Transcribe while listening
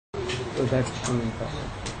So that's important.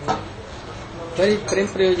 Where is Prem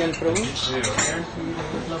Prayojan, Prabhu?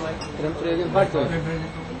 Prem Prayojan, what was it?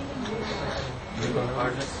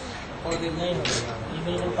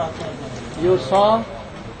 You saw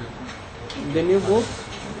the new book?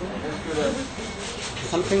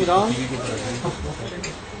 Something wrong?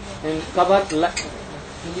 In cover,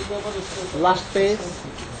 last page?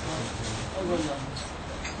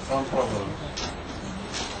 Some problem.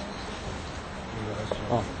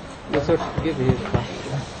 Oh, you should give his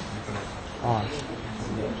on.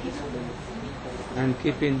 And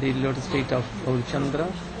keep in the lotus feet of Gaur Chandra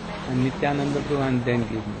and Nityananda Prabhu and then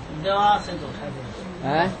give me.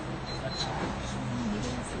 Eh?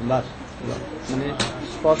 बस मैंने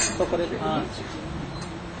स्पष्ट तो करे थे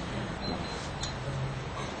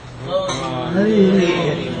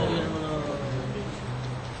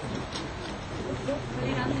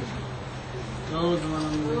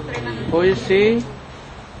Who is she?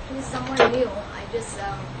 She is someone new. I just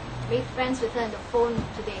made friends with her on the phone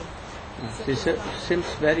today. She seems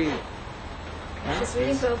very... She's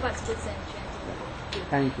reading Prabhupada's books and chanting.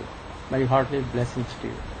 Thank you. My hearty blessings to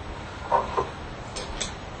you.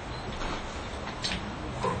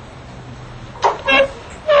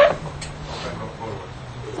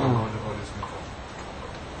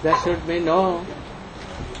 There should be no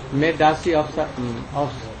medasi of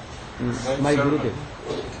my Gurudev.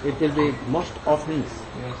 It will be most often,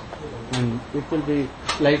 and it will be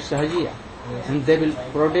like Sahajiya, and they will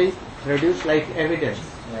produce like evidence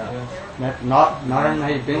that Narayan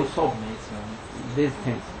has been so these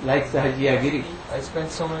things like Sahajiya Giri. I spent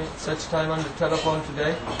such time on the telephone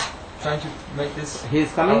today trying to make this. He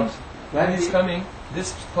is coming. When he is coming,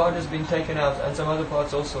 this part has been taken out, and some other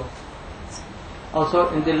parts also. Also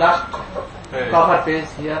in the last cover page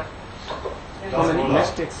here, so many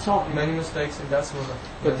mistakes, many mistakes in that surah.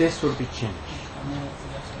 But this should be changed.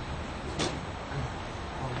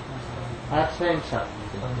 I have seen sir,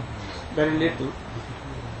 very little.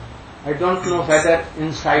 I don't know whether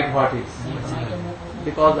inside what is,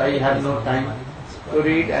 because I have no time to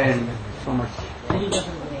read and so much.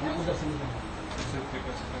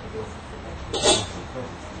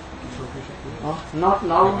 Not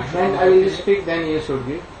now. When I will speak, then you should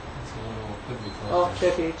give. Oh,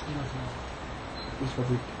 take it. This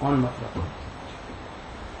was it on matlab.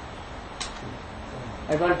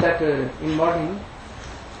 I want that in morning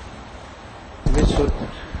we should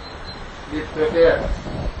be prepared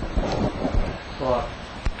for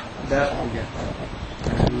that again.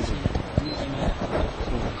 So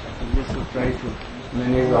we should try to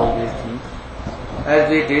manage all these things as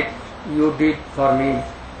we did. You did for me.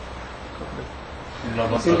 In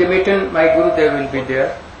the meeting, my Gurudev will be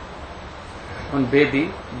there on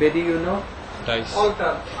Bedi. Bedi, you know? Dice.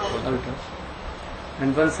 Altar.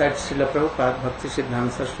 And one side Srila Prabhupada,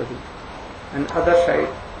 Bhaktisiddhanta Saraswati, and other side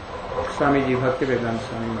Swamiji Bhaktivedanta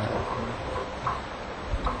Swami Maharaj.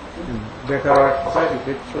 Decorate very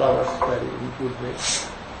with flowers, very in good way.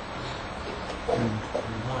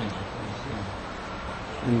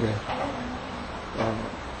 And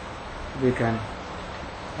we can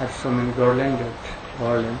have so many garland,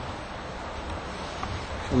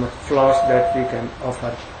 so much flowers that we can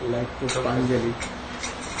offer like Pushpanjali.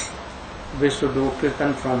 We should do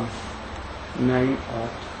kirtan from 9 or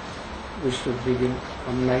we should begin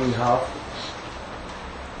from 9:30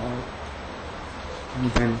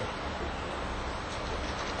 and then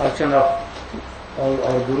archana of all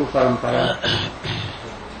our Guru Parampara.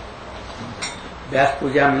 Vyas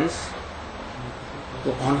Puja means to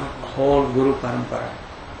honor whole Guru Parampara,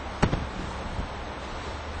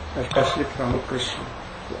 especially from Krishna.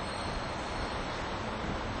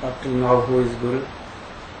 Up till now, who is Guru?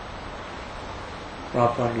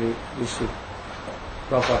 Properly, we should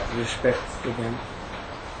proper respect to them.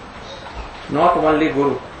 Not only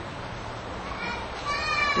Guru.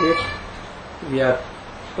 If we are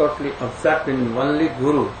totally absorbed in only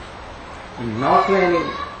Guru, and not any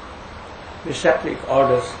disciplic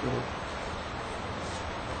orders,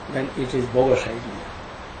 then it is bogus idea.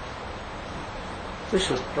 We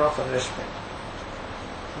should proper respect.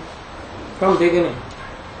 From beginning,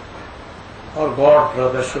 our God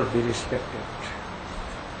brother should be respected.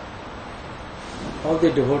 All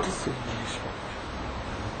the devotees should be respected.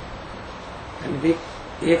 And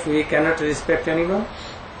if we cannot respect anyone,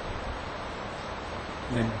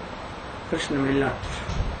 then Krishna will not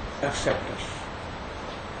accept us.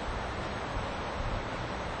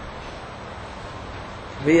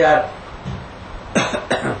 We are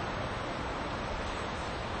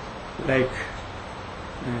like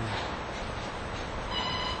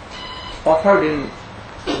offered in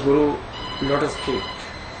Guru lotus feet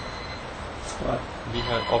for we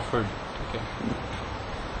have offered. Okay.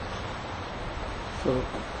 So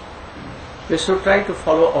we should try to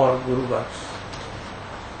follow our Guru works.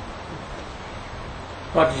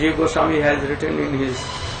 What J. Goswami has written in his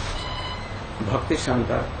Bhakti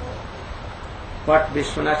Santa, what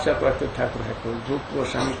Vishwanath Chakravarti Thakur had told, Rup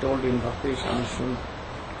Goswami told in Bhakti Santa,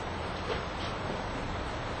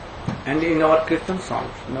 and in our Kirtan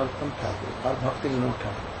songs, Narottam Thakur, or Bhakti Vinod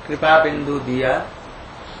Thakur, Kripa Bindu Diya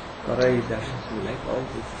Karai Darshan, like all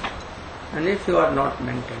this. And if you are not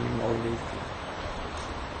maintaining all these things,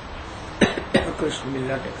 Krishna will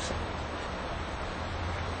not accept.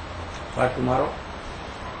 For tomorrow,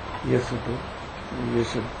 you should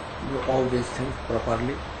do all these things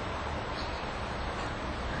properly.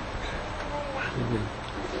 You will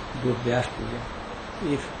do Vyas Puja.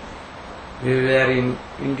 If we were in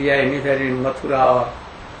India, anywhere in Mathura or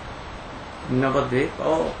Navadvip,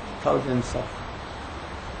 thousands of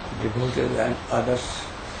devotees and others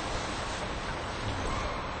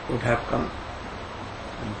would have come.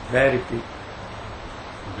 And very big.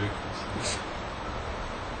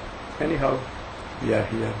 Anyhow, we are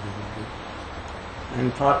here.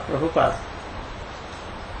 And for Prabhupada,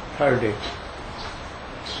 third day.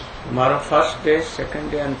 Tomorrow, first day,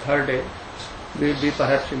 second day, and third day, we will be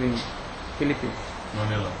perhaps in Philippines.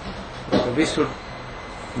 Manila. So we should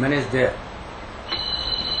manage there.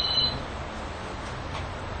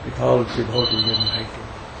 With all devotees invited.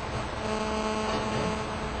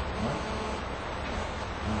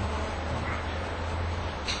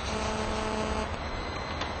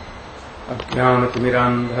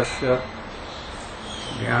 अज्ञानतिमिरान्धस्य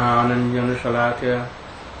ज्ञानञ्जनशलाकया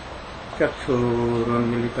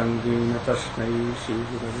चक्षुरुन्मिलितं येन तस्मै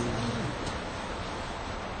श्रीगुरवे नमः।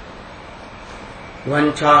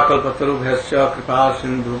 वञ्चाकल्पतरुभ्यश्च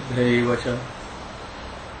कृपासिन्धुभ्यैव च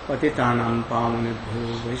पतितानां पावनेभ्यो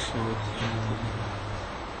वैष्णवेभ्यो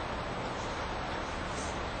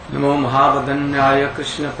नमो महावदन्याय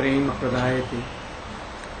कृष्णप्रेमप्रदायते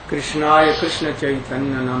कृष्णाय कृष्ण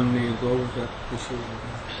चैतन्य नाम्ने गौरकिशोर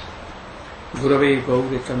गुरवे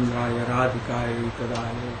गौरचंद्राय राधिकाय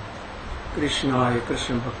तदाय कृष्णाय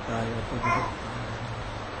Krishna भक्ताय तद्भक्ताय।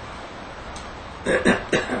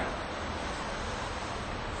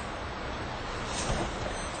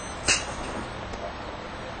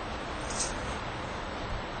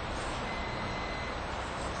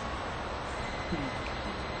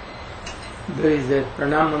 There is a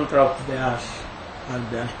pranam mantra of Vyas.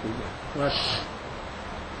 Vyas Puja. What?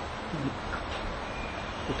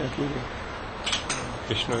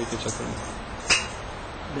 Krishna Viti Chakra.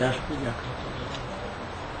 Vyas Puja.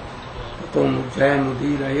 Tom Jai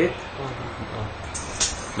Mudirayet.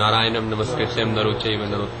 Narayanam Namaskrityam Narochaiva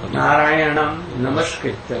Narottamam. Narayanam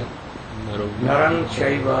Namaskrityam Naram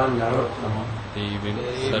Chaiva Narottamam. Devim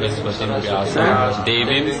Saraswatim Vyasam.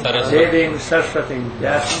 Devim Saraswatim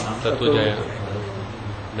Vyasam. Tato Jaya.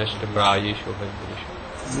 Nashtaprayeshu Bhadreshu.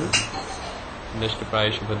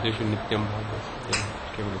 Nashtaprayeshu Bhadreshu Nityam Bhagavate.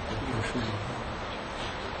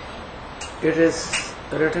 It is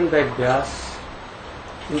written by Vyas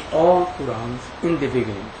in all Purans in the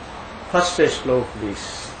beginning. First slok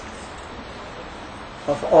this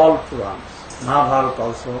of all Purans. Mahabharata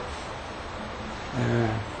also,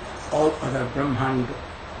 all other Brahmand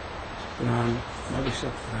Puran, Bhavishya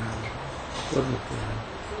Puran, Purva Puran.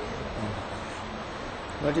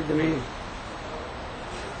 What is the meaning?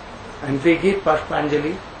 And we give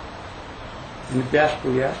Pushpanjali in Vyas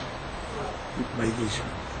Puja by this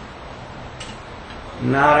one.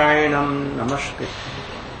 Narayanam Namaskrityam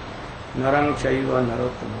Naram Chaiva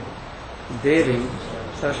Narottamam Devim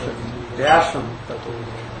Saraswatim Vyasam Tato.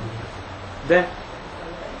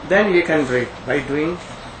 Then you can read by doing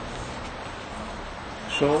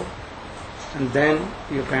so, and then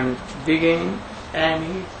you can begin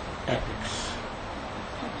any epics.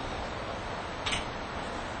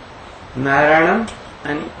 Narayanam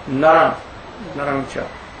and Naram Cha,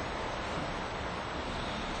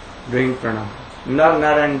 doing pranam.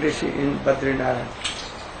 Narayan Rishi in Badrinaran.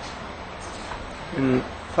 In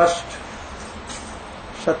first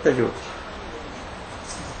Satyajug,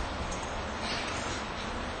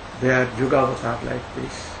 they are Yugavatar like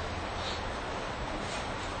this.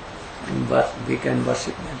 But we can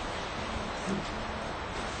worship them.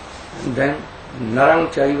 And then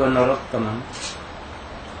Narang Chaiva Narottamam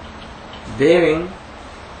Deving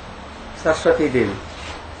Saraswati Devi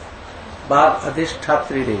Bhag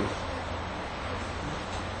Adhishthatri Devi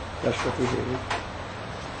Saraswati Devi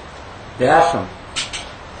Vyasam,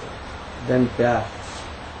 then Vyas.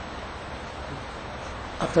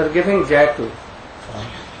 After giving Jai to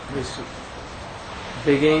we should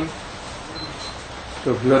begin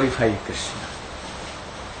to glorify Krishna.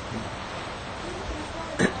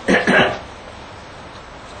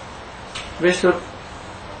 we should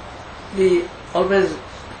be always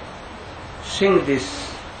sing this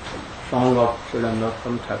song of Srila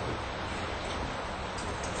Narottam Thakur.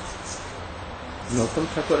 Narottam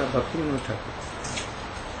Thakur or Bhaktivedanta Thakur?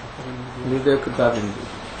 Gurudev Kripabendu.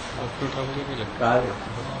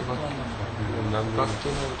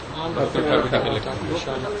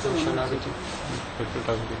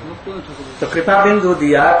 तो कृपा बिंदु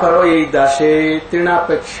दिया करो ये दासे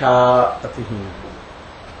तृणापेक्षा अतिहीन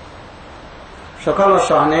सकल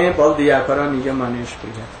सहने बल दिया करो निज माने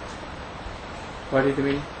प्रिय. What did it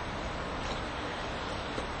mean?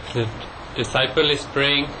 The disciple is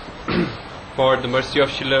praying for the mercy of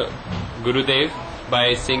Srila Gurudev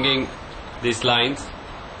by singing these lines.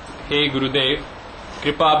 Hey Gurudev,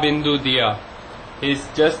 Kripa Bindu Diya. He is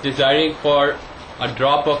just desiring for a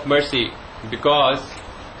drop of mercy because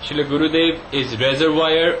Srila Gurudev is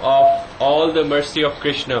reservoir of all the mercy of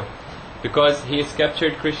Krishna. Because he has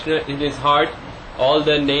captured Krishna in his heart, all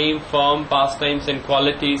the name, form, pastimes and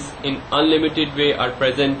qualities in unlimited way are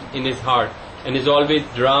present in his heart and is always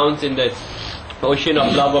drowns in that ocean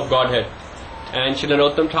of love of Godhead. And Srila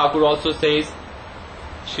Narottam Thakur also says,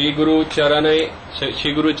 Shri Guru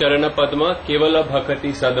Charana Padma Kevala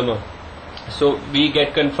Bhakati Sadama. So we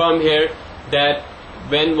get confirmed here that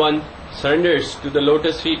when one surrenders to the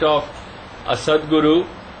lotus feet of a Sadguru,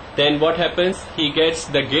 then what happens? He gets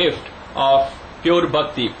the gift of pure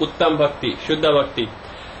bhakti, uttam bhakti, shuddha bhakti.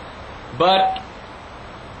 But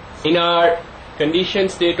in our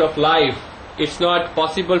conditioned state of life, it's not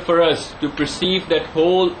possible for us to perceive that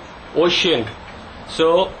whole ocean.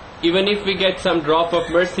 So even if we get some drop of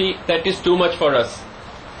mercy, that is too much for us.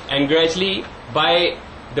 And gradually, by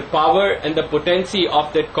the power and the potency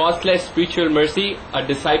of that costless spiritual mercy, a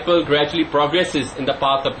disciple gradually progresses in the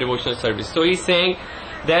path of devotional service. So he's saying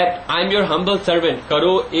that I am your humble servant,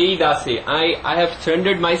 Karo ei dase. I have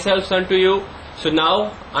surrendered myself unto you, so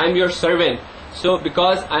now I am your servant. So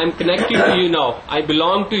because I am connected to you now, I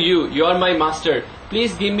belong to you, you are my master.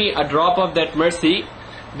 Please give me a drop of that mercy,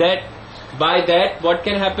 that by that what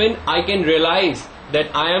can happen? I can realize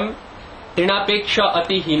that I am Trinapeksha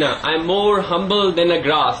Atihina. I am more humble than a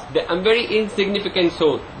grass. I am very insignificant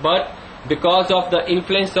soul. But because of the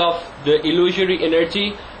influence of the illusory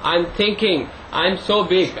energy, I am thinking I am so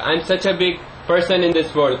big. I am such a big person in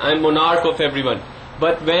this world. I am monarch of everyone.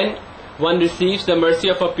 But when one receives the mercy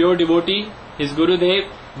of a pure devotee, his Gurudev,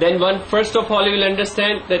 then one first of all will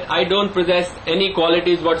understand that I don't possess any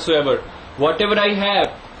qualities whatsoever. Whatever I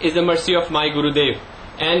have is the mercy of my Gurudev.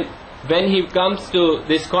 And when he comes to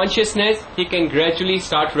this consciousness, he can gradually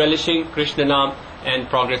start relishing Krishna Nam and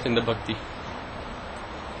progress in the bhakti.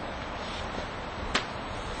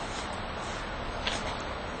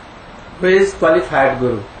 Who is qualified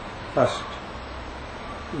Guru? First.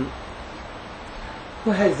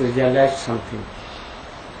 Who has realized something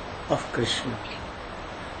of Krishna?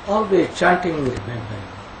 Always chanting, remembering.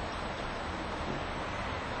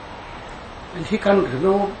 And he can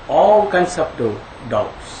remove all kinds of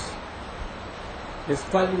doubts. He is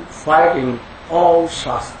qualified in all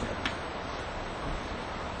Shastra.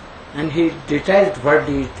 And he detached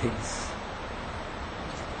worldly things.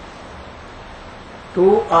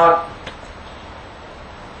 Two are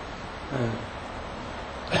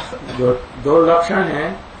दो लक्षण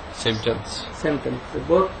हैं Symptoms.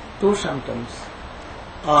 Both two symptoms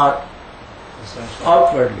are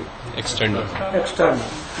outwardly External.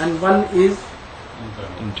 and one is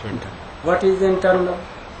Internal. what is internal?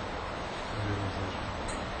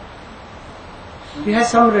 He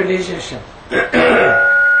has some realization. क्या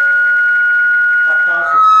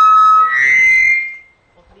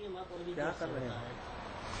कर रहे हैं?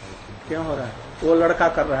 क्यों हो रहा है? वो लड़का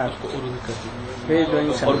कर रहा है आपको।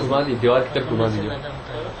 और घुमा दीजिए, दीवार की तरफ घुमा दीजिए,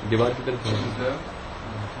 दीवार की तरफ घुमा दीजिए।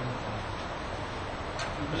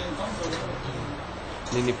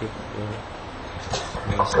 नहीं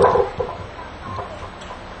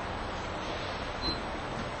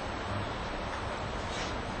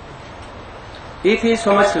If he is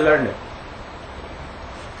so much learned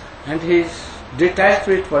and he is detached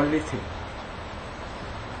with worldly things,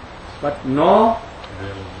 but no,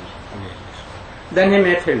 then he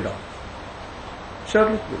may fall down.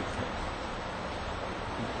 Surely he will fall.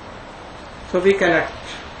 So we cannot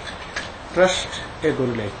trust a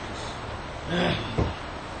Guru like this.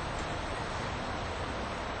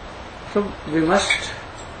 So we must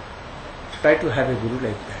try to have a Guru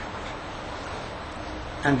like that.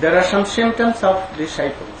 And there are some symptoms of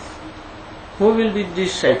disciples. Who will be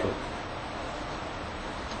disciple?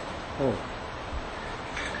 Oh,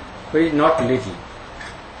 who is not lazy.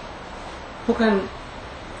 Who can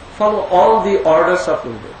follow all the orders of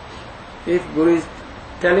Guru. If Guru is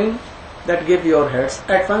telling, that give your heads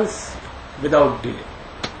at once without delay.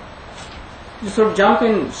 You should jump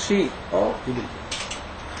in, see, oh, he will.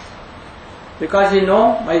 Because you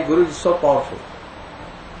know my Guru is so powerful.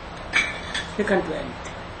 He can do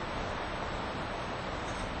anything.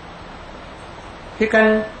 He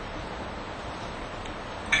can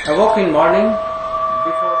awoke in morning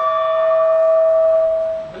before.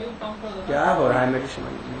 क्या हो रहा है मेरी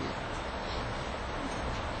समझ में?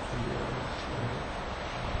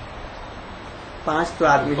 पांच तो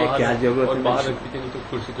आदमी है, क्या जरूरत और है? बाहर रख दीजिए नहीं तो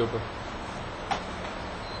कुर्सी के ऊपर.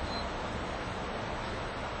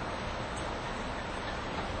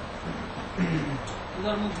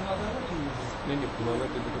 नहीं घुमाना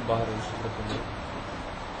तो बाहर है.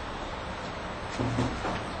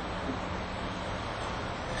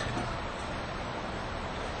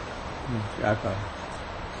 क्या कहा?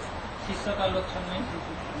 शिष्य का लक्षण नहीं,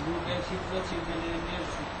 गुरुदेव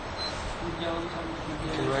शिष्य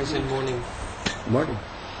Rise in morning. Morning.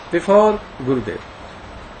 Before Gurudev.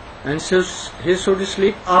 And he should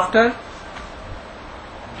sleep after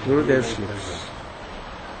Gurudev sleeps.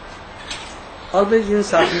 Always in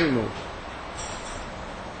sadhana mode.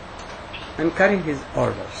 And carrying his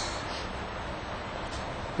orders.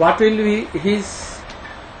 What will be his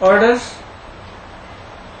orders?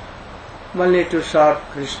 Only to serve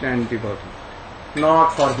Krishna and devotee.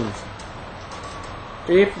 Not for himself.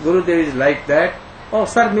 If Gurudev is like that, oh,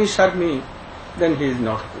 serve me, then he is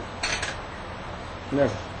not good.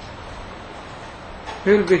 Never.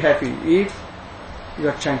 He will be happy if you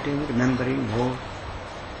are chanting, remembering more,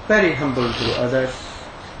 very humble to others,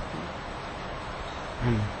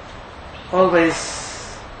 and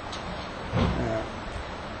always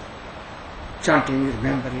chanting,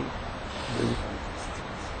 remembering, doing all these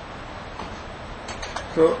things.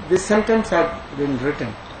 So this sentence has been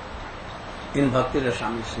written in Bhakti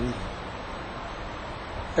Rasami Singh,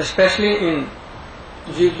 especially in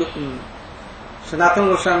Sanatana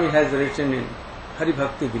Goswami has written in Hari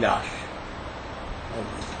Bhakti Vilas.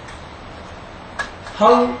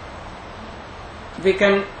 How we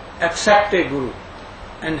can accept a Guru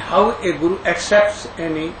and how a Guru accepts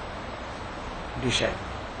any disciple.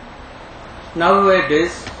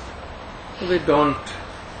 Nowadays we don't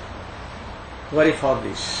worry for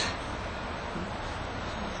this.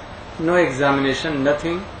 No examination,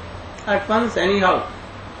 nothing. At once, anyhow,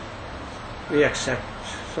 we accept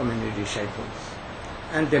so many disciples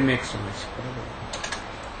and they make so much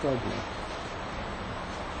problem.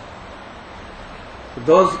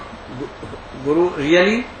 Those Guru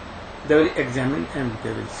really, they will examine and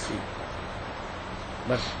they will see.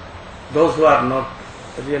 But those who are not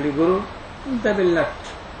really Guru, they will not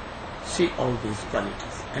see all these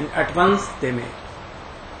qualities. And at once they may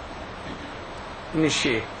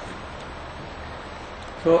initiate.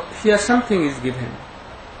 So here something is given.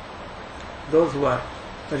 Those who are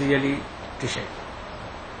really disciples.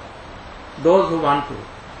 Those who want to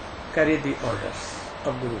carry the orders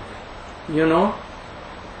of Guru. You know,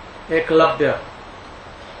 Eklavya,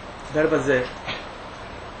 there was a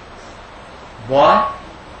boy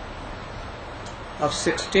of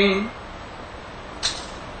 16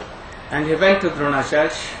 and he went to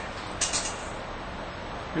Dronacharya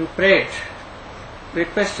and prayed,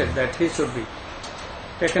 requested that he should be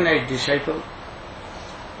taken as disciple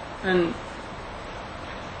and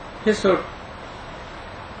he should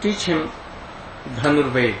teach him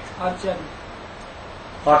Dhanurved,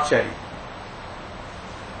 archery.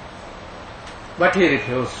 But he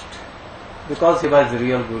refused because he was the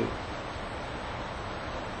real Guru.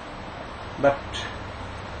 But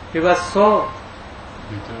he was so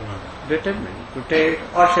determined to take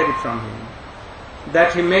archery from him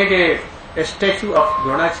that he made a statue of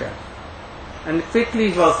Dronacharya. And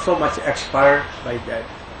quickly he was so much expert by that.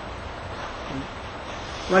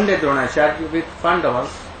 One day Dronacharya with Pandavas,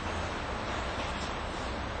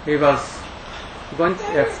 he was going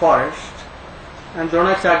to a forest and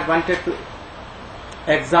Dronacharya wanted to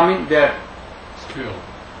examine their skill.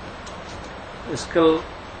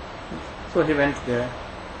 So he went there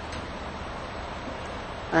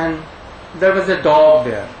and there was a dog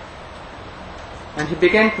there and he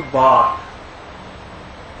began to bark.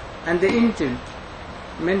 And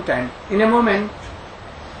meantime, in a moment,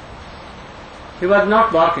 he was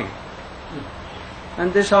not barking.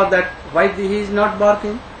 And they saw that why he is not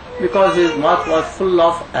barking? Because his mouth was full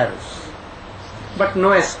of arrows. But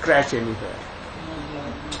no scratch anywhere.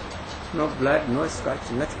 No blood, no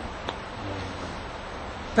scratch, nothing.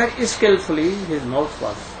 Very skillfully his mouth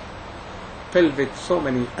was filled with so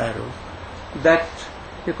many arrows that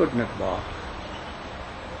he could not bark.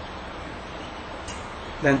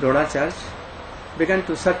 Then Dronacharya began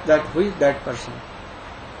to search that who is that person.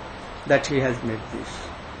 that he has made this.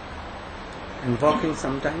 And walking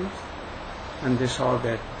sometimes, and they saw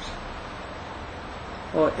that,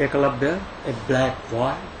 Ekalabya, a black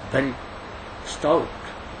boy, very stout,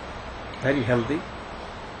 very healthy,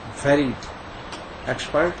 very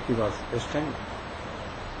expert, he was standing.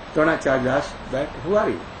 Dronacharya asked that, who are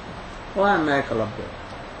you? Oh, I am Ekalabya.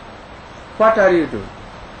 What are you doing?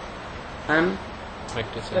 I am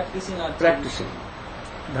practicing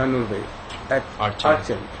Dhanurved,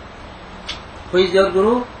 archery. Who is your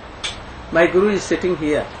guru? My guru is sitting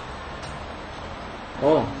here.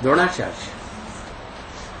 Oh, Dronacharya.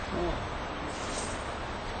 Oh.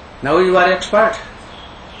 Now you are expert.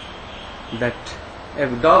 That a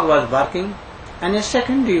dog was barking, and a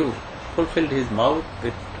second you fulfilled his mouth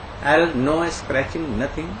with arrows, no scratching,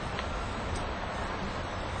 nothing.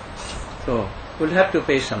 So, we'll have to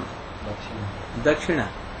pay some dakshina.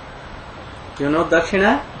 You know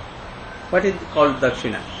dakshina? What is called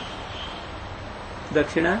dakshina?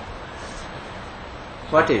 Dakshina?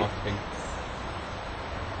 What is? Offering.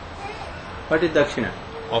 What is dakshina?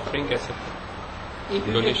 Offering कैसे? If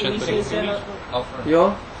you Donation take तो initiation नहीं? or Offering.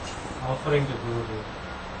 Yo? Offering to Guru.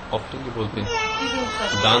 Offering ही बोलते हैं.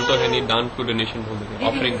 दान तो है नहीं, दान को डोनेशन बोल देते हैं.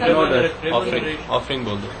 Offering. No, Offering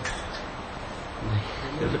बोल दो.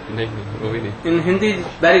 नहीं, वो भी नहीं. in Hindi,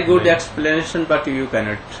 very good explanation, but you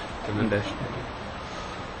cannot understand.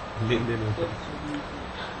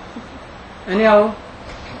 Anyhow,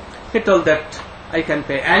 he told that I can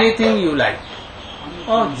pay anything you like.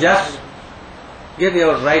 Oh, just give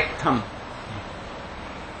your right thumb.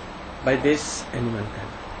 By this, anyone can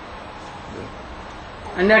do.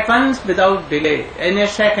 And at once, without delay, in a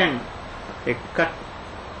second, they cut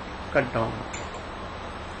down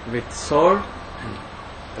with sword and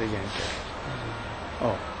presented.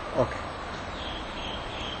 Oh, okay.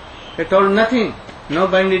 He told nothing, no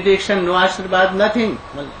benediction, no ashirvad, nothing.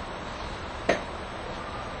 Well,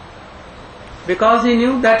 because he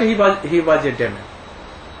knew that he was a demon.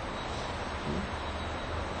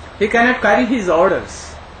 He cannot carry his orders.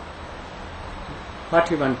 What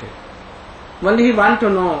he wanted. Only he want to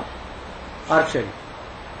know archery.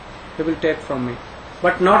 He will take from me.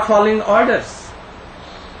 But not following orders.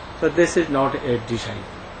 So this is not a disciple.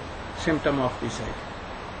 Symptom of disciple.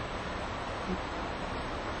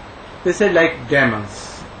 This is like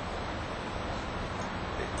demons.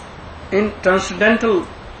 In transcendental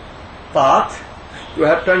path, you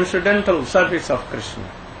have transcendental service of Krishna.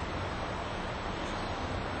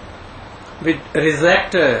 We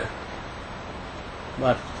reject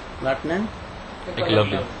what name?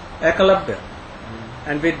 Ekalabya.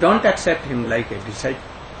 And we don't accept him like a disciple.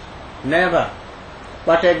 Never.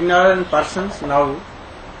 But ignorant persons now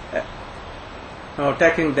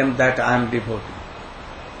taking them that I am devotee.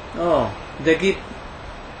 Oh, they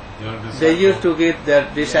used to give their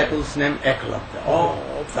disciples name Ekalabya.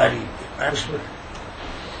 Oh, very expert.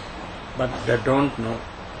 But they don't know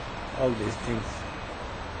all these things.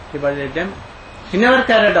 He was a demon. He never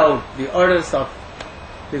carried out the orders of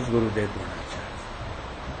his Guru Dev Dronacharya.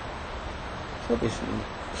 So this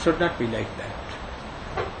should not be like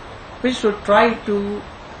that. We should try to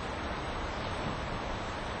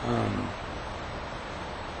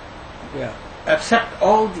accept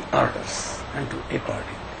all the orders and to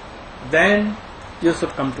accordingly. Then you should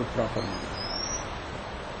come to proper knowledge.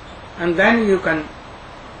 And then you can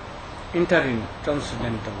enter in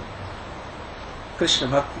transcendental Krishna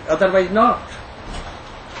Bhakti. Otherwise not.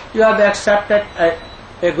 You have accepted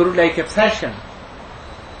a Guru like a fashion.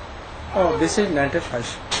 Oh, this is not a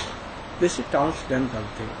fashion. This is transcendental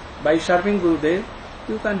thing. By serving Gurudev,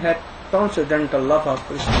 you can have transcendental love of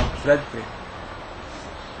Krishna, Brajpet.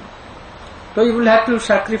 So you will have to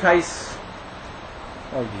sacrifice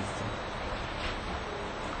all these things.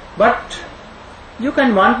 But you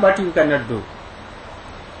can want, but you cannot do.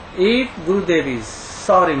 If Gurudev is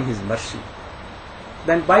showering his mercy,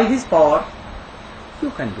 then by his power,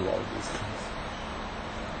 you can do all these things.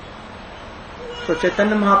 So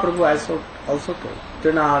Chaitanya Mahaprabhu also told,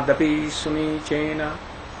 Trinadapi suni chena,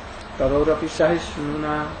 tarorapi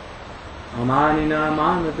sahisnuna, amanina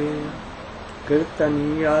manavena,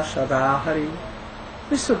 kirtaniya sadahari.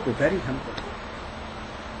 We should be very humble.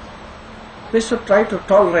 We should try to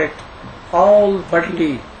tolerate all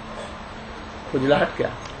bodily खुजलाहट क्या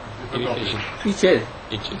पीछे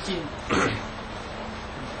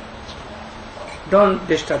don't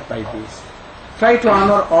disturb by this. Try to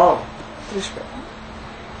honor all, respect,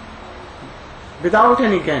 without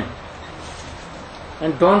any gain,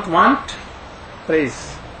 and don't want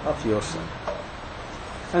praise of yourself.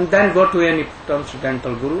 And then go to any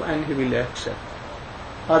transcendental guru and he will accept.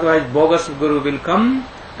 Otherwise bogus guru will come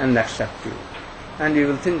and accept you And you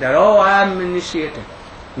will think that, oh, I am initiated.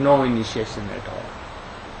 No initiation at all.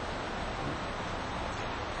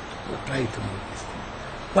 So try to make this thing.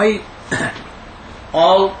 Why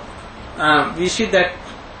all we see that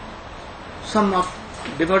some of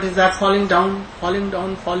devotees are falling down.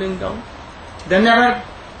 They never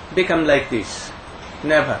become like this.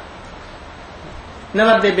 Never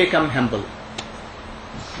they become humble.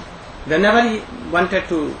 They never wanted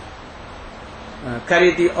to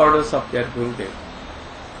carry the orders of their Gurudev.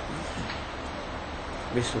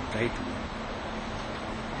 We should try to.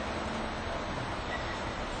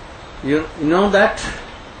 You know that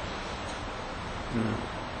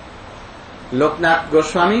Loknath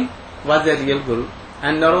Goswami was a real Guru,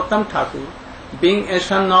 and Narottam Thakur, being a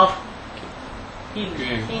son of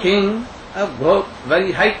king, a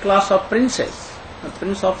very high class of princess, a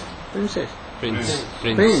prince.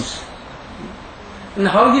 And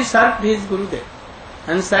how he served his Gurudev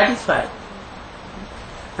and satisfied,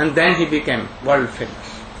 and then he became world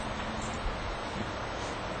famous.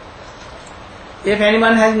 If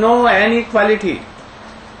anyone has no any quality,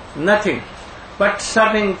 nothing, but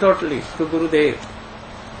serving totally to Gurudev,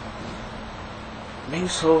 being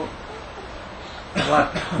so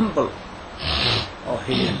what humble, oh,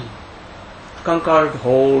 he conquered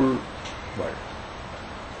whole world.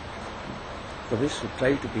 So we should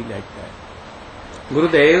try to be like that.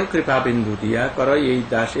 Gurudev kripa bindu diya karo yei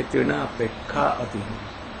dashe tirna apekha ati.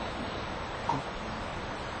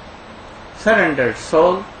 Surrendered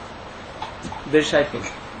soul, disciple.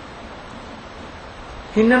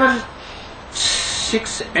 He never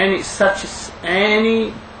seeks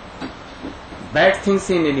any bad things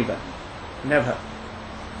in anyone. Never.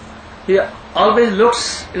 He always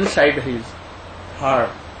looks inside his heart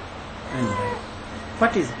and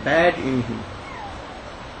what is bad in him.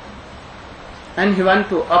 And he wants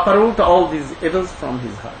to uproot all these evils from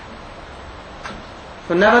his heart.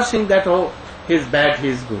 So never think that, oh, he is bad, he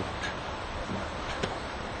is good.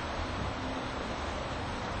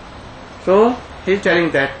 So he is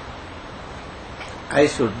telling that I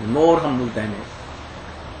should be more humble than it.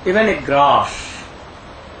 Even a grass.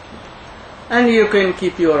 And you can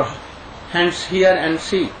keep your hands here and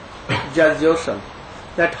see, judge yourself,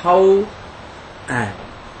 that how I am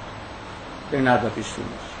in other issues.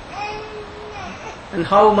 And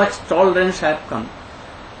how much tolerance have come.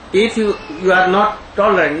 If you are not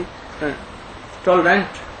tolerant,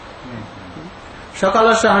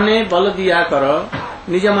 sakala sahane bal diya karo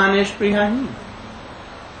nija mane sprihahi.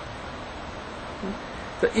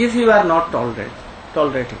 So if you are not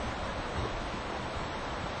tolerating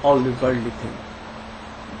all the worldly things,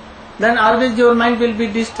 then always your mind will be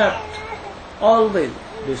disturbed. Always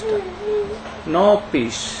disturbed. No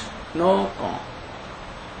peace, no calm.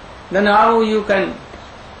 Then how you can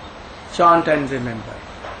chant and remember?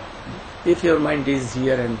 If your mind is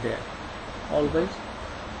here and there, always.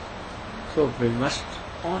 So we must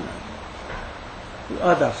honor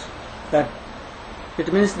others. That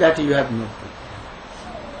it means that you have no good.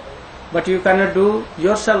 But you cannot do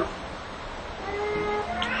yourself.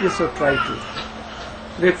 You should try to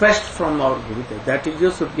request from our Gurudev that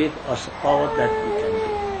you should give us power that we can do.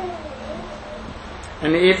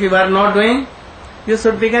 And if you are not doing, you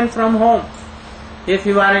should begin from home. If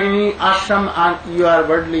you are in any ashram and you are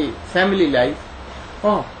worldly family life,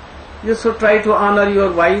 you should try to honor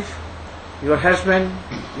your wife, your husband,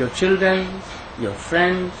 your children, your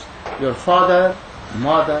friends, your father,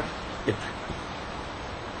 mother, everyone.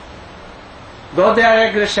 Though they are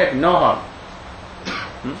aggressive, no harm.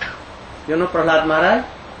 You know Prahlad Maharaj,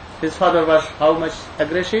 his father was how much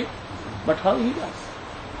aggressive, but how he was.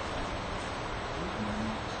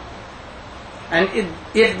 And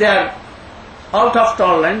if they are out of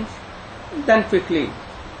tolerance, then quickly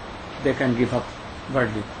they can give up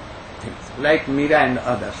worldly things, like Meera and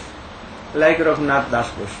others, like Raghunath Das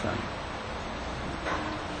Goswami,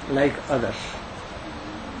 like others.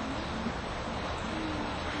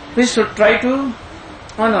 We should try to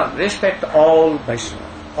honor, respect all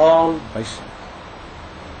Vaishnavas, all Vaishnavas.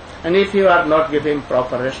 And if you are not giving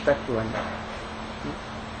proper respect to another,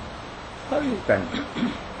 how you can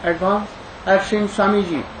advance? I have seen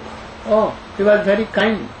Swamiji. He was very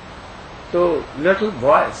kind to little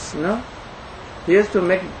boys, He used to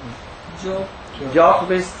make joke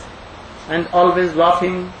with and always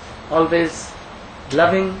laughing, always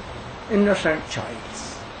loving, innocent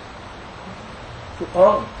childs. To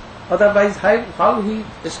all. Otherwise, how he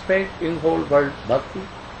spread in whole world bhakti?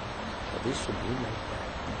 So this should be like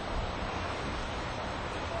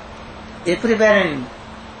that. Everywhere in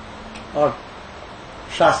our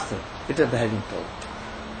Shastra, it is having told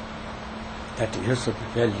that you should be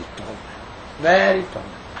very tolerant, very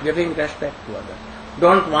tolerant. giving respect to others.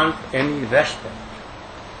 Don't want any respect.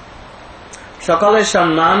 Sakale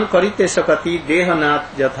samman karite sakati dehanat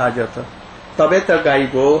jathajata tabeta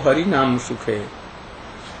gaibo harinam sukhe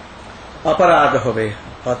aparad have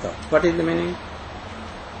hata. What is the meaning?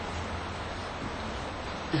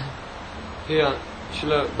 Here,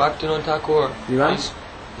 Srila Bhaktivedanta Thakur.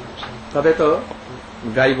 Tabeto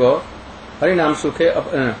gaibo harinam sukhe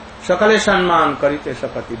sakale samman karite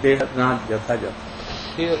sakati dehanat jathajata.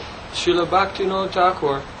 Here, Srila Bhaktivedanta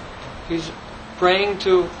Thakur, he's praying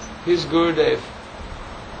to his Gurudev.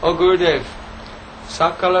 O Gurudev,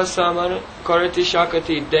 Sakala Saman Karati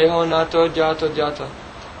Shakati Deho Nato Jato Jata.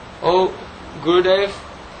 O Gurudev,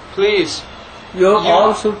 please. You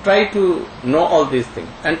all should try to know all these things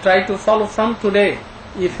and try to follow from today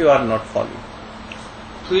if you are not following.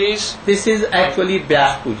 Please. This is actually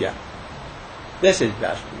Vyas Puja. This is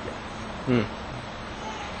Vyas Puja.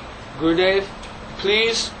 Gurudev,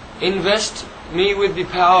 please invest me with the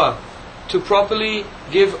power to properly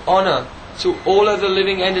give honor to all of the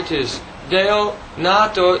living entities, Deo,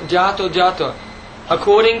 Nato, Jato, Jato,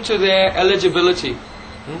 according to their eligibility.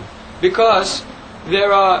 Because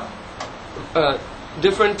there are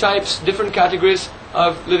different types, different categories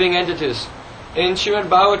of living entities. In Srimad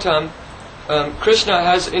Bhagavatam, Krishna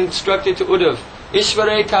has instructed to Uddhav,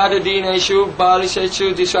 Ishvare tada dineshu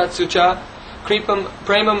baliseshu disatsucha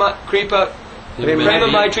prema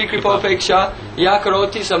maitri kripopeksha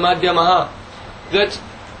yakaroti samadhyamaha. That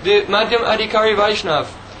the Madhyam Adhikari Vaishnav,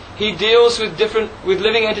 he deals with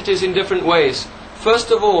living entities in different ways.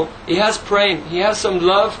 First of all, he has prem, he has some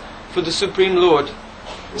love for the Supreme Lord.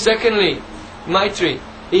 Secondly, Maitri,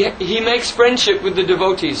 he makes friendship with the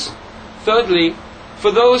devotees. Thirdly,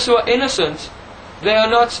 for those who are innocent, they are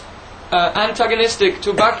not antagonistic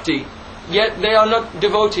to bhakti, yet they are not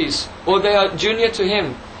devotees, or they are junior to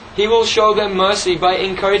him. He will show them mercy by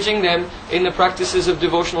encouraging them in the practices of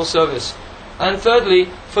devotional service. And thirdly,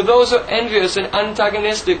 for those who are envious and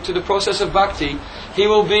antagonistic to the process of bhakti, he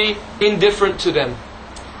will be indifferent to them.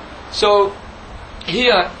 So,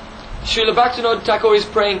 here, Srila Bhaktivinoda Thakur is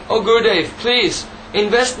praying, O Gurudev, please,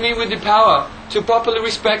 invest me with the power to properly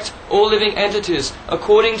respect all living entities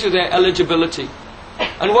according to their eligibility.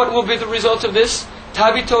 And what will be the result of this?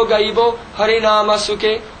 Tabito gaibo harinama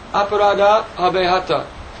suke aparada habehata.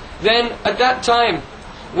 Then, at that time,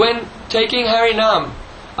 when taking Harinam,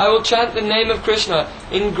 I will chant the name of Krishna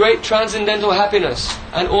in great transcendental happiness,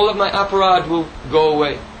 and all of my aparad will go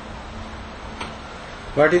away.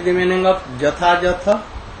 What is the meaning of Jatha Jatha?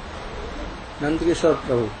 Nandakishore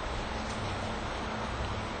Prabhu.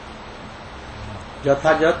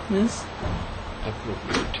 Jatha Jat means?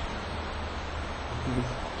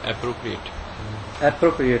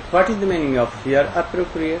 Appropriate. What is the meaning of here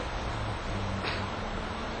appropriate?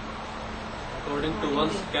 According to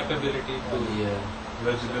one's capability to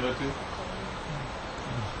eligibility.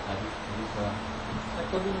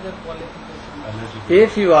 according to their qualification.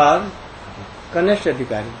 If you are Kanishta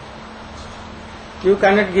Adhikari, you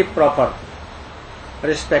cannot give proper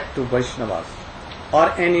respect to Vaishnavas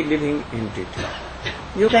or any living entity.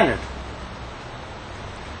 You cannot.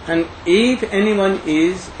 And if anyone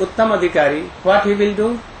is Uttam Adhikari, what he will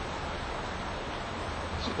do?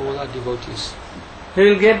 All are devotees. He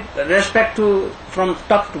will give respect from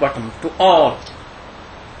top to bottom to all.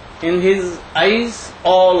 In his eyes,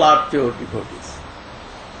 all are pure devotees.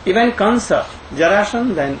 Even Kansa,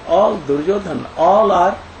 Jarasandha, and all Duryodhana, all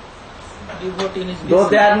are, though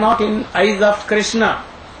they are not in eyes of Krishna,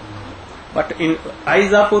 but in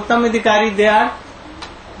eyes of Uttam Adhikari, they are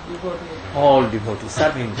all devotees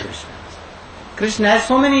serving Krishna. Krishna has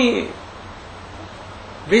so many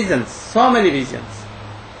visions.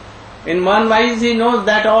 In one wise he knows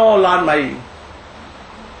that all are my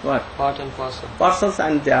Part and parcel. parcels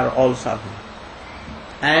and they are all serving.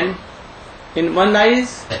 And in one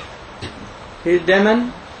eyes he is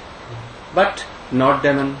demon, but not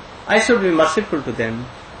demon. I should be merciful to them,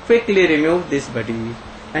 quickly remove this body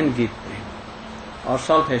and give them, or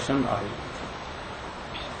salvation or anything.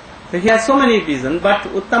 So he has so many visions, but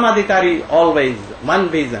Uttam Adhikari always one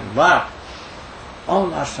vision. What?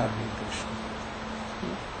 All are serving Krishna.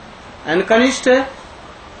 And Kanishta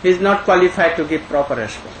is not qualified to give proper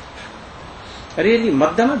respect. Really,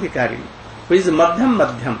 Madhyam Adhikari, who is Madhyam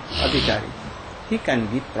Adhikari, he can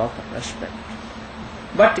give proper respect.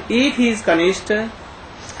 But if he is Kanishta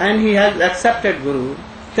and he has accepted Guru,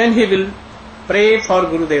 then he will pray for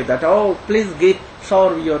Gurudev that, oh, please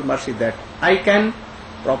show your mercy that I can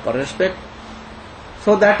proper respect,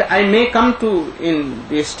 so that I may come to in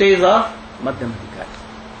the stage of Madhyam Adhikari.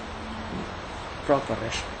 Proper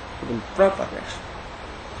respect. Proper respect.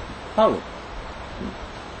 How?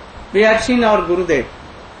 We have seen our Gurudev,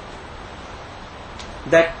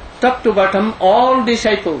 that top to bottom, all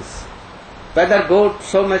disciples, whether go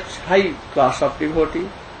so much high class of devotee,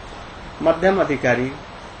 Madhyam Adhikari,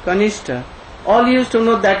 Kanishta, all used to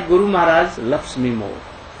know that Guru Maharaj loves me more.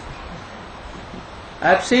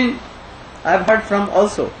 I have heard from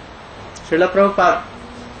also Srila Prabhupada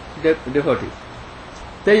devotees.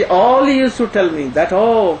 They all used to tell me that,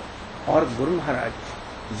 oh, our Guru Maharaj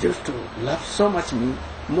used to love so much me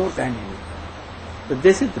more than anyone. So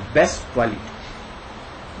this is the best quality.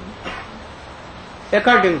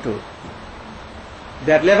 According to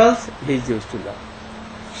their levels, he used to love.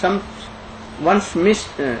 Once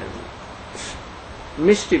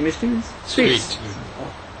misty means sweet.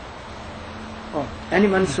 Oh,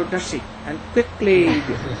 anyone should not see. And quickly,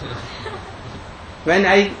 when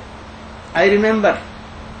I remember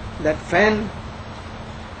that when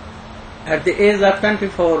at the age of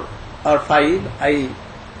 24 or 5, I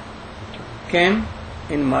came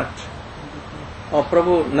in Math. Oh,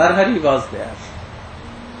 Prabhu Narhari was there.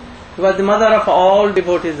 He was the mother of all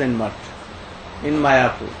devotees in Math, in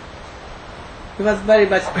Mayapur. He was very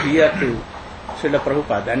much dear to Srila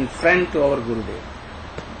Prabhupada and friend to our Gurudev.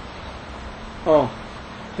 Oh,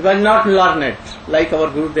 he was not learned like our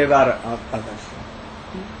Gurudev or others.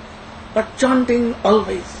 But chanting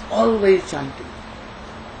always chanting.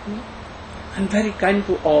 And very kind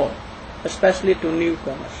to all, especially to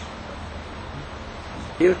newcomers.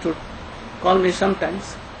 He used to call me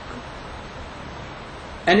sometimes.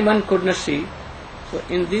 Anyone could not see. So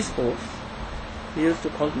in this course, he used to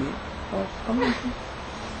call me, oh, come on.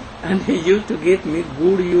 And he used to give me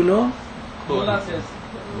good, you know. Good,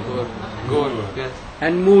 yes.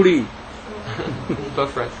 And moody.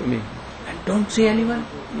 Perfect. To me. And don't see anyone,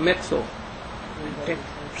 make so.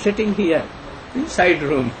 Sitting here, inside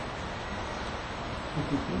room.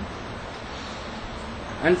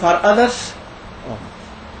 And for others,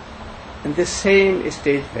 in the same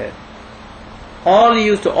stage where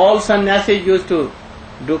all sannyasis used to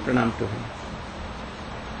do pranam to him.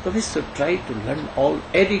 So we should try to learn all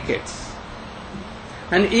etiquettes.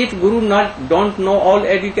 And if Guru don't know all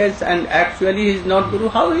etiquettes and actually he is not Guru,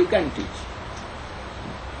 how he can teach?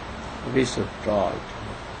 We should try.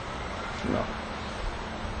 No.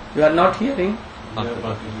 You are not hearing?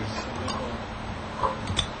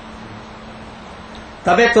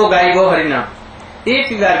 Tabe to gaibo harina. If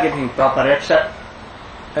we are giving proper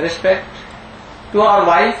respect to our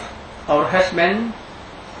wife, our husband,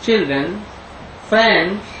 children,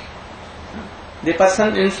 friends, the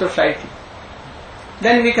person in society,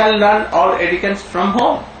 then we can learn all etiquettes from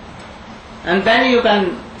home. And then you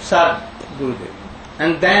can serve Gurudev.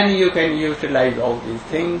 And then you can utilize all these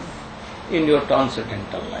things in your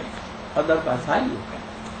transcendental life. Otherwise, how you can?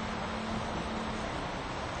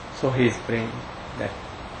 So he is praying that,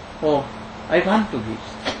 oh, I want to give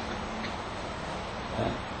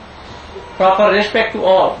proper respect to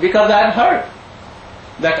all, because I have heard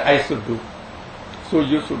that I should do. So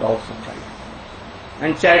you should also try.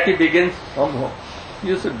 And charity begins from home.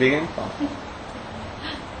 You should begin from home.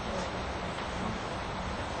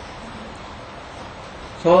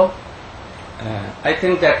 So, I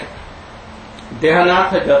think that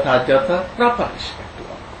Dehanatha Jatha Jatha, proper respect to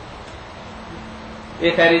all.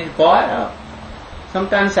 If there is boy,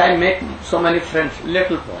 sometimes I make so many friends,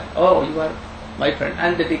 little boy, oh, you are my friend,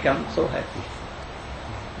 and they become so happy.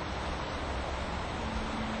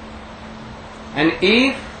 And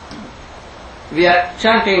if we are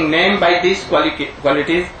chanting name by these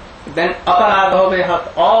qualities, then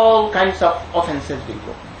aparadha, all kinds of offenses will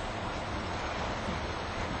go.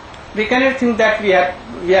 We cannot think that we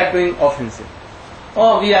are doing offensive.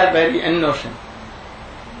 Oh, we are very innocent.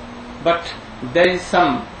 But there is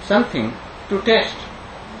something to test.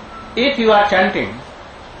 If you are chanting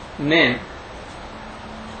name,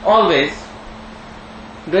 always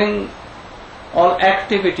doing all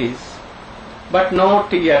activities, but no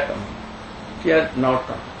tear coming, tear not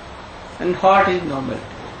coming, and heart is normal,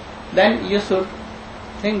 then you should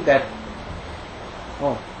think that,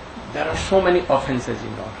 oh, there are so many offenses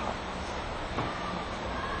in our heart.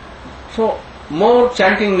 So, more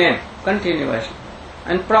chanting name continuously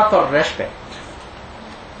and proper respect,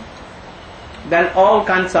 then all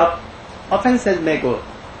kinds of offenses may go.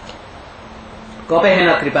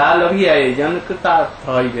 Kopehena kripa labhiya jan krita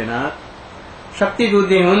thaivena shakti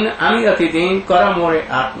buddhi hun ami atidin karamore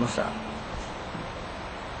atmasa.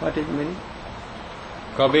 What is the meaning?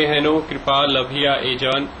 Kabeheno kripa labhiya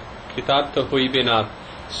ejan kritat hoibenat.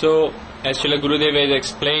 So, as Srila Gurudev has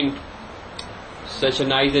explained such a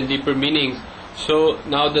nice and deeper meaning, so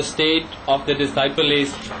now the state of the disciple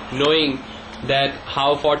is knowing that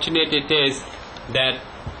how fortunate it is that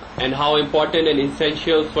and how important and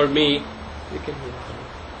essential for me,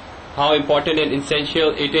 how important and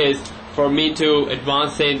essential it is for me to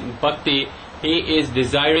advance in bhakti. He is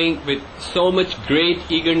desiring with so much great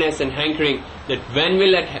eagerness and hankering that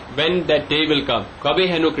when that day will come. Kabhi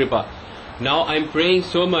henu kripa. Now I am praying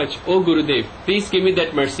so much, O Gurudev, please give me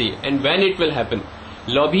that mercy, and when it will happen.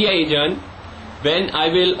 Lobhiya Ejan, when I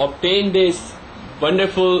will obtain this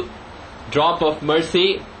wonderful drop of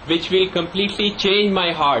mercy, which will completely change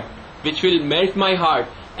my heart, which will melt my heart,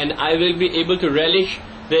 and I will be able to relish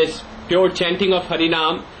this pure chanting of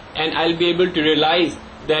Harinam, and I will be able to realize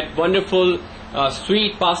that wonderful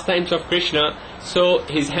sweet pastimes of Krishna. So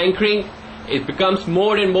his hankering, it becomes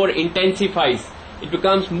more and more intensifies, it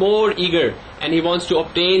becomes more eager, and he wants to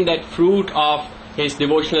obtain that fruit of his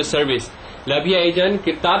devotional service. Labhya ejan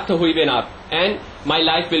kirtartha huibenat, and my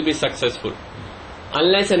life will be successful.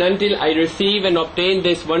 Unless and until I receive and obtain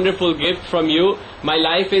this wonderful gift from you, my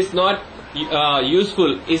life is not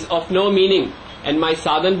useful, is of no meaning, and my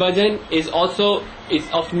sadhan bhajan is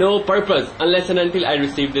of no purpose unless and until I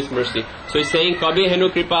receive this mercy. So he's saying, Kabhi henu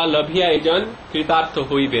kripa labhya ejan kritartha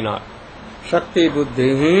hui binat. Shakti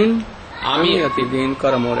buddhihin ami ati din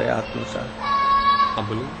karamore atmasar.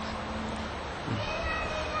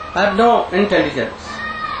 I have no intelligence,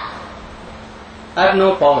 I have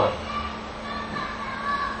no power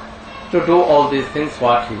to do all these things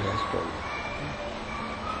what he has told.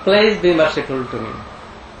 Please be merciful to me.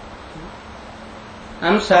 I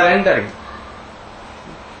am surrendering.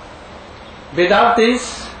 Without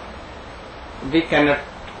this, we cannot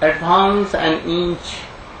advance an inch.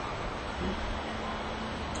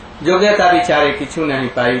 Yogyata vichare kichu nahi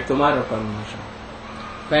pai tumharo karunasha.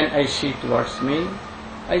 When I see towards me,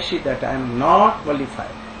 I see that I am not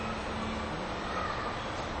qualified.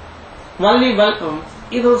 Only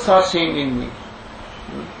evils are seen in me.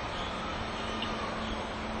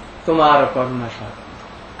 Tumharo karunasha.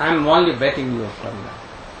 I am only begging your karuna,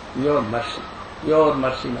 your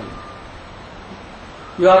mercy only.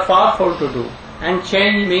 You are powerful to do and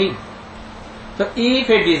change me. So if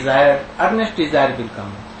a desire, earnest desire will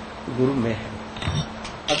come, Guru may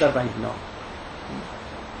have. Otherwise no.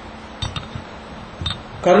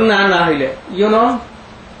 Karuna na hile. You know,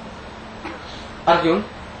 Arjun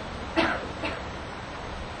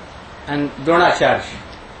and Dronacharya,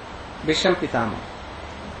 Bhishma Pitama.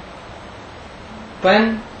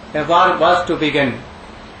 When a war was to begin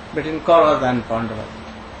between Kauravas and Pandavas,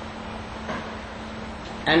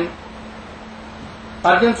 and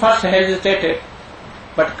Arjun first hesitated,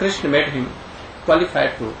 but Krishna made him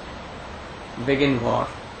qualified to begin war.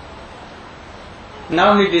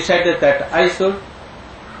 Now he decided that I should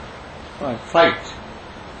fight.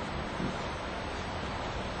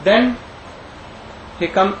 Then he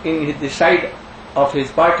come in the side of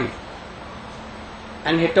his party,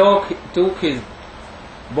 and he took his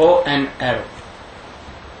bow and arrow,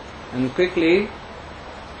 and quickly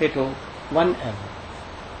he took one arrow.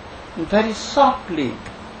 Very softly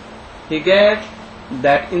he gave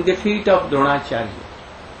that in the feet of Dronacharya.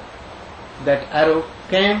 That arrow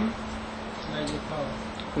came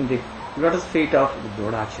in the lotus feet of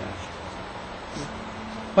Dronacharya.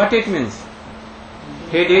 What it means?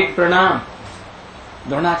 He did pranam.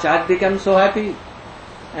 Dronacharya became so happy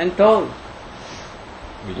and told,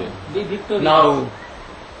 Be victorious. now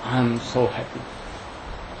I am so happy.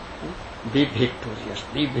 Be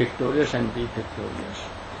victorious and be victorious.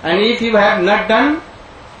 And if you have not done,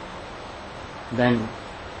 then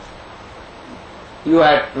you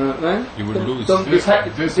have you would lose.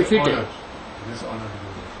 Defeated. This honor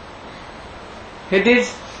He did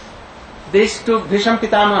this to Bhishma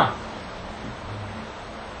Pitama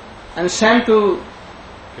and sent to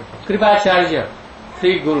Kripacharya,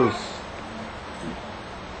 3 gurus,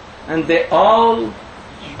 and they all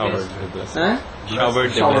Showered their blessings.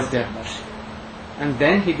 showered their mercy, and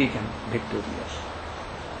then he became victorious.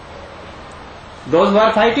 Those who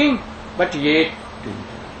are fighting, but yet didn't.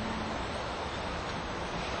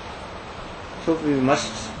 So we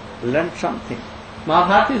must learn something.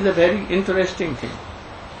 Mahabharata is a very interesting thing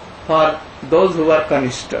for those who are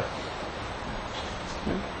Kanishta.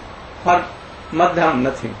 For Madhyam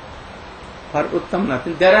nothing, for Uttam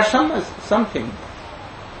nothing. There are something,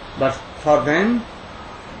 but for them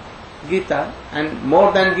Gita, and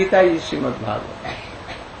more than Gita is Srimad Bhagavatam.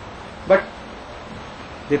 But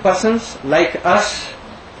the persons like us,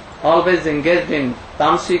 always engaged in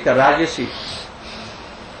tamasic or rajasic,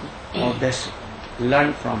 this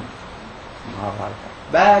learn from Mahabharata.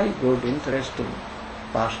 Very good, interesting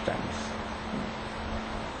pastimes.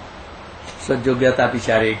 So yogyata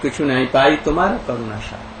pichare kuchu nahi pai tumhara karuna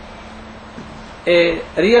sa. A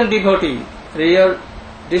real devotee, real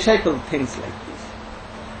disciple thinks like this.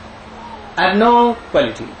 I have no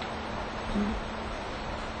quality.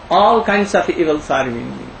 All kinds of evils are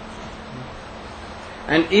in me.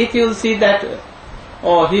 And if you will see that,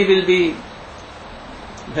 oh, he will be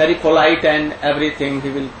very polite and everything, he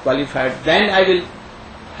will qualify, then I will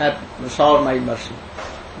have shower my mercy.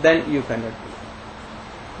 Then you cannot do.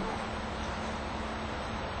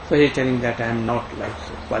 So he is telling that I am not like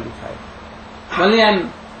so qualified. Only I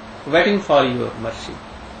am waiting for your mercy.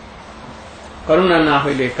 Karuna na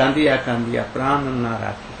hoile kandiya kandiya prana na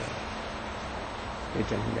rakhiya. He is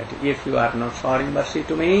telling that if you are not showering mercy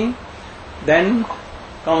to me, then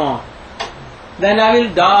come on. Then I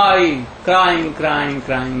will die, crying, crying,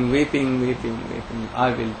 crying, weeping, weeping, weeping.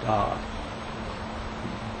 I will die.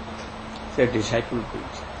 Said disciple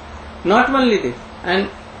preach. Not only this, and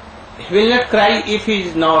he will not cry if he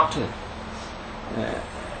is not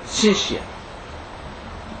sincere.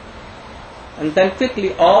 And then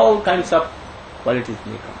quickly all kinds of qualities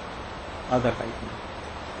may come. Otherwise, no.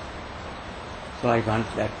 So I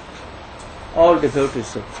want that all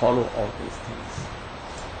devotees should follow all these things.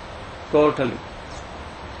 Totally.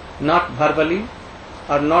 Not verbally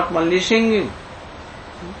or not only singing.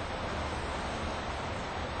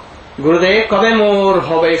 Gurudev kabe mor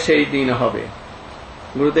hobe sei din hobe.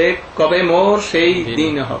 Gurudev kabe mor sei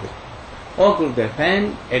din hobe. Oh Gurudev,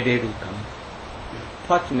 when a day will come,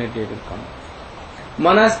 fortunate day will come.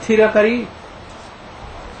 Manas thira kari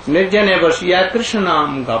nirjane basiya Krishna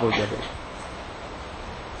naam gabo jabe.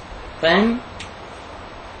 When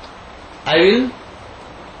I will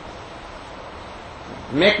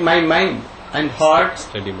make my mind and heart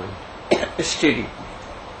Steady mind. steady.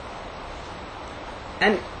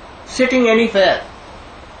 And sitting anywhere.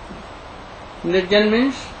 Nirjan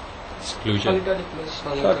means Exclusion.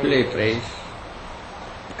 solitary place.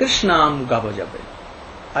 Krishnam Gavajabe.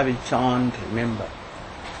 I will chant, remember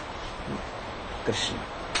Krishna.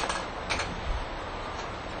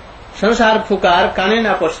 Sansar Phukar Kane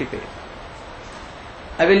na Posipe.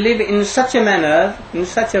 I will live in such a manner, in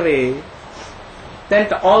such a way,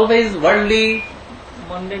 that always worldly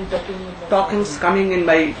Mundane talkings coming in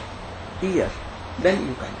my ear, then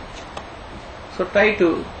you can. So try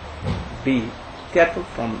to be careful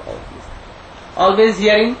from all this. Always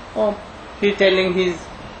hearing, oh, he is telling his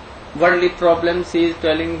worldly problems, he is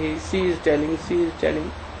telling, she is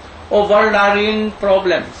telling. Oh, world are in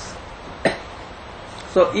problems.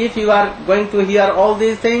 So if you are going to hear all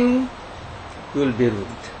these things, you will be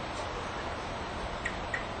ruined.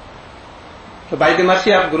 So by the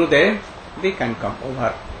mercy of Gurudev, we can come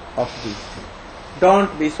over of these things.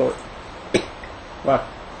 Don't be so what?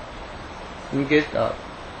 Engaged or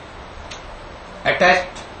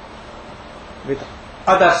attached with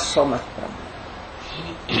others so much problem.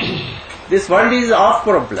 This world is of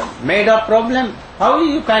problem, made of problem. How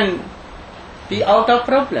you can be out of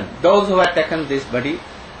problem? Those who have taken this body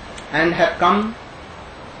and have come,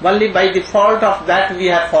 only by the fault of that we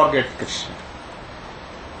have forget Krishna.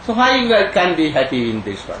 So how you can be happy in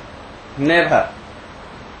this world? Never.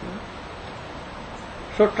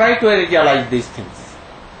 So try to realize these things.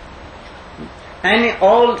 And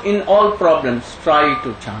in all problems, try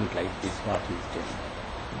to chant like this, what he is telling.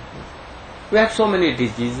 We have so many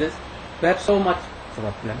diseases, we have so much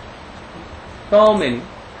problem, so many.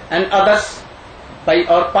 And others, by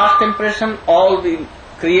our past impression, all we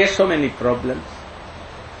create so many problems.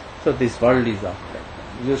 So this world is of problem.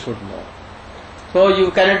 You should know. So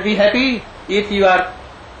you cannot be happy if you are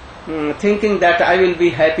thinking that I will be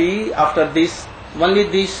happy after this, only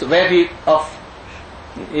this wave of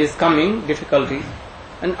is coming, difficulty,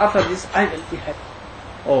 and after this I will be happy.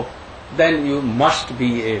 Oh, then you must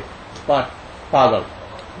be a what? Pagal.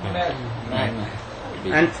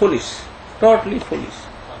 And foolish, totally foolish.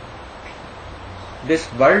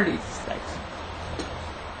 This world is like that.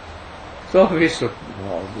 So we should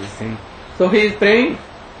know all these things. So he is praying,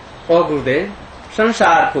 oh Gurudev,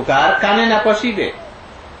 Sansar Pukar Kane na Pasibe.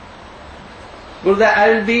 Gurudev,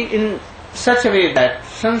 I will be in such a way that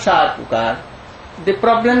Sansar Pukar, the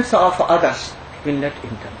problems of others will not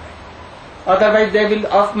interfere. Otherwise they will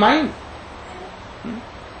of mine.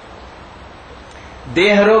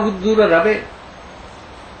 Deharog dura rabe.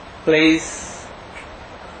 Please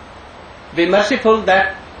be merciful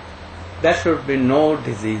that there should be no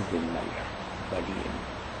disease in my body.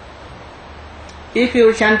 If you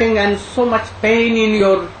are chanting and so much pain in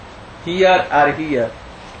your here, how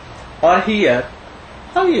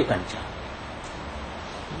you can chant?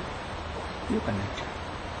 You cannot chant.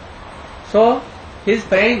 So he is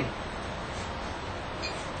praying.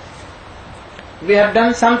 We have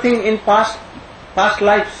done something in past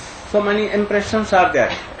lives. So many impressions are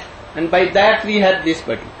there. and by that we have this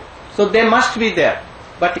body. So they must be there.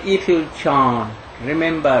 But if you chant,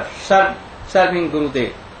 remember, serving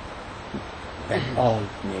Gurudev, then all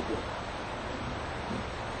may go.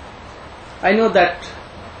 I know that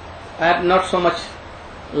I have not so much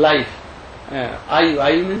life.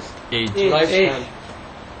 Ayu means Age. Lifetime.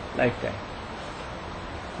 lifetime.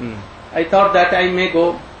 I thought that I may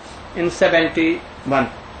go in 71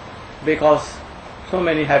 because so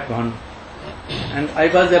many had gone, and I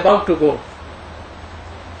was about to go,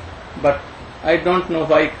 but I don't know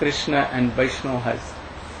why Krishna and Vaishnava has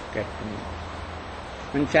kept me.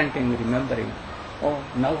 When chanting, remembering, oh,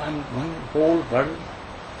 now I am going whole world,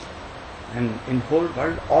 and in whole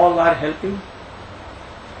world all are helping,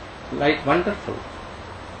 like wonderful.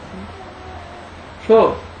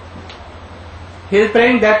 So, he is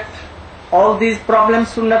praying that all these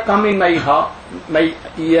problems should not come in my heart, my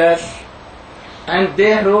ears, and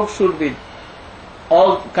their road should be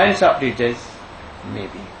all kinds of disease,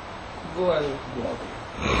 maybe. Go away.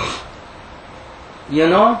 You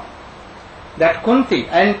know that Kunti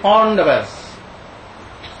and Pandavas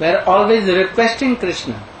were always requesting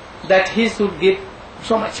Krishna that he should give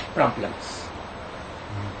so much problems.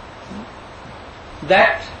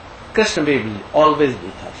 That Krishna will be always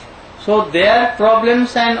with us. So their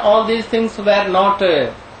problems and all these things were not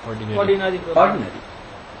Ordinary problem. ordinary.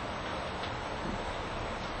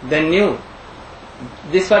 They knew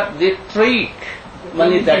this was the trick,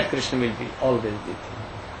 only that Krishna will be always with you.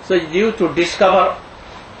 So you to discover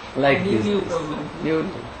like this. New problem. New.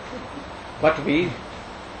 But we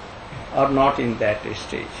are not in that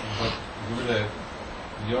stage. But Gurudev,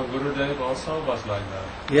 your Gurudev also was like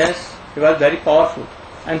that. Yes, he was very powerful,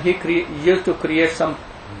 and he used to create some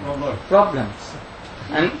problems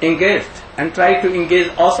and engaged and try to engage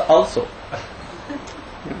us also.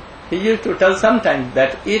 He used to tell sometimes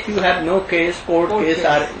that if you have no case, court case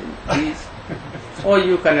or these, oh,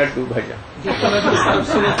 you cannot do bhajan.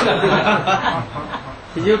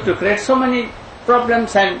 He used to create so many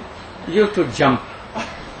problems and used to jump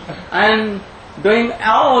and doing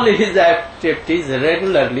all his activities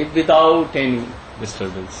regularly without any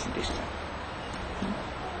Disturbance.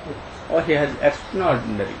 Oh, he has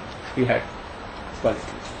extraordinary, he had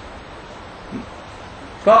qualities.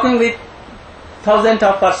 Talking with thousands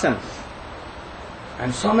of persons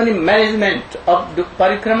and so many management of the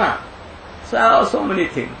parikrama, so many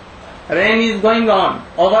things. Rain is going on,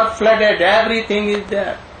 over flooded, everything is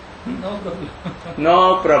there. No problem.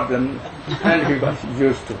 No problem. And he was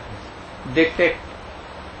used to dictate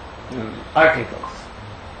articles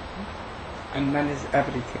and manage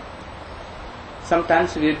everything.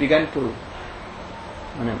 Sometimes we began to,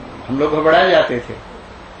 हम लोग घबरा जाते थे.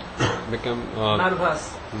 Become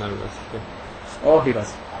Nervous. nervous. Oh, he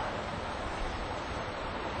was.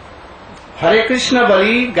 Hare Krishna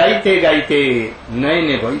bali gaite gaite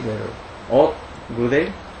naine boy there. Oh,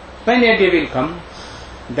 Gurudev, when a day will come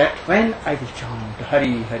that when I will chant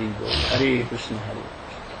Hari Hari Bol, Hare Krishna Hare,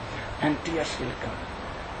 and tears will come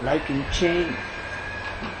like in chain.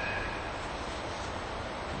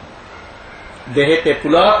 দেহেতে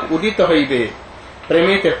Pulak উদিত হইবে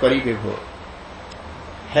প্রেমেতে করিবে ভোর.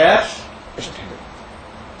 Hairs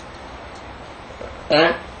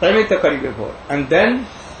and প্রেমেতে করিবে ভোর, and then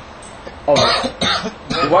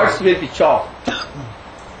words will be chopped.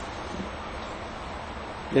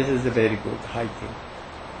 This is a very good high thing.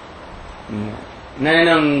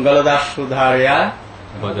 Nayanam galadas sudharya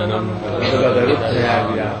Bhajanam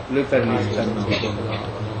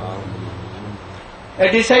a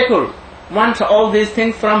disciple wants all these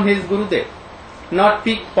things from his Gurudev, not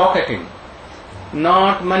pickpocketing,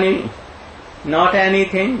 not money, not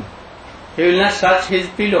anything. He will not search his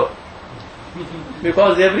pillow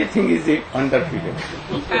because everything is under pillow.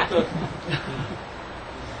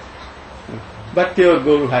 But your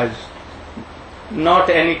Guru has not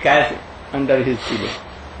any cash under his pillow,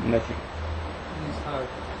 nothing.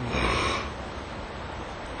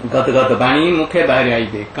 गदगद बाणी मुखे बाहर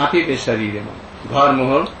आइबे कांपिबे शरीर में घर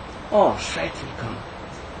मोहर oh straight will come.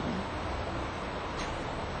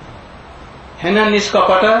 हेन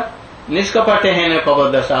निष्कपट हेन कब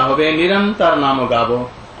दशा होवे निरंतर नाम गावो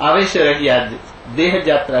आवेश रहिया देह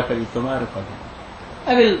यात्रा करी तुम्हारे पद.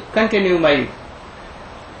 I will continue my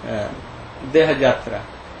deha yatra,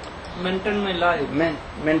 Maintain my life.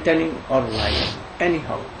 maintaining our life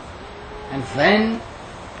anyhow. And when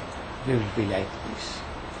we will be like this,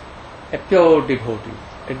 a pure devotee,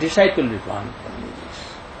 a disciple will want from this.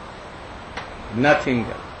 Nothing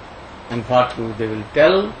else. And what they will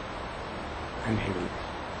tell, and he will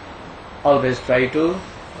always try to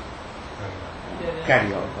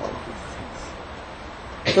carry out all these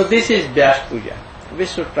things. So this is Vyas Puja. we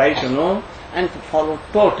should try to know and to follow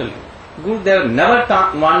totally. Gurudev never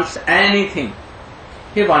wants anything.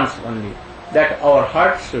 He wants only that our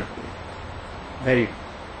heart should be very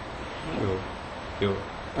Pure.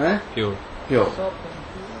 pure.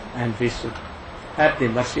 And we should have the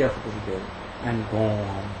mercy of Gurudev and go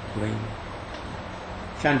on doing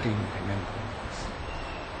chanting remembrance.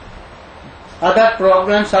 Other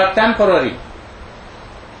problems are temporary,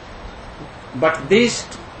 but this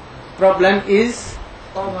problem is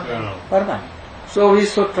permanent. So we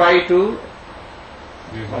should try to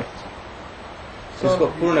इसको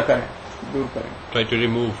पूर्ण करें, दूर करें. Try to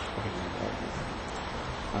remove.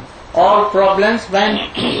 All problems when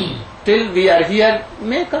till we are here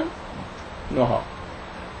may come. No how.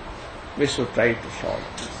 We should try to solve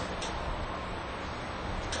this.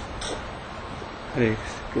 Hare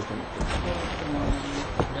Krishna.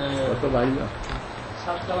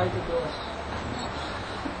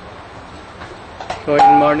 So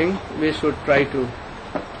in morning we should try to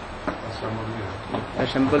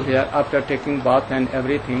assemble here after taking bath and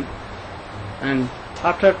everything, and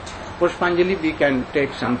after Pushpanjali we can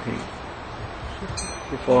take something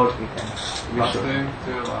before we can. Nothing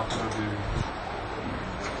till after the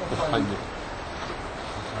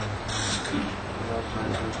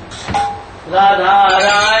Radha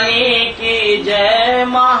Rani की जय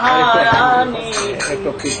महारानी एक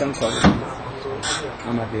तो कीर्तन करो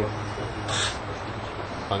আমাদের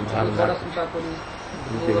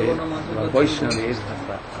বৈষ্ণবের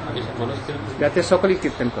যাতে সকলেই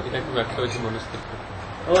কীর্তন করে.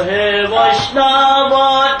 ওহে বৈষ্ণব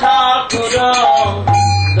ঠাকুর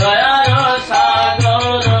দয়া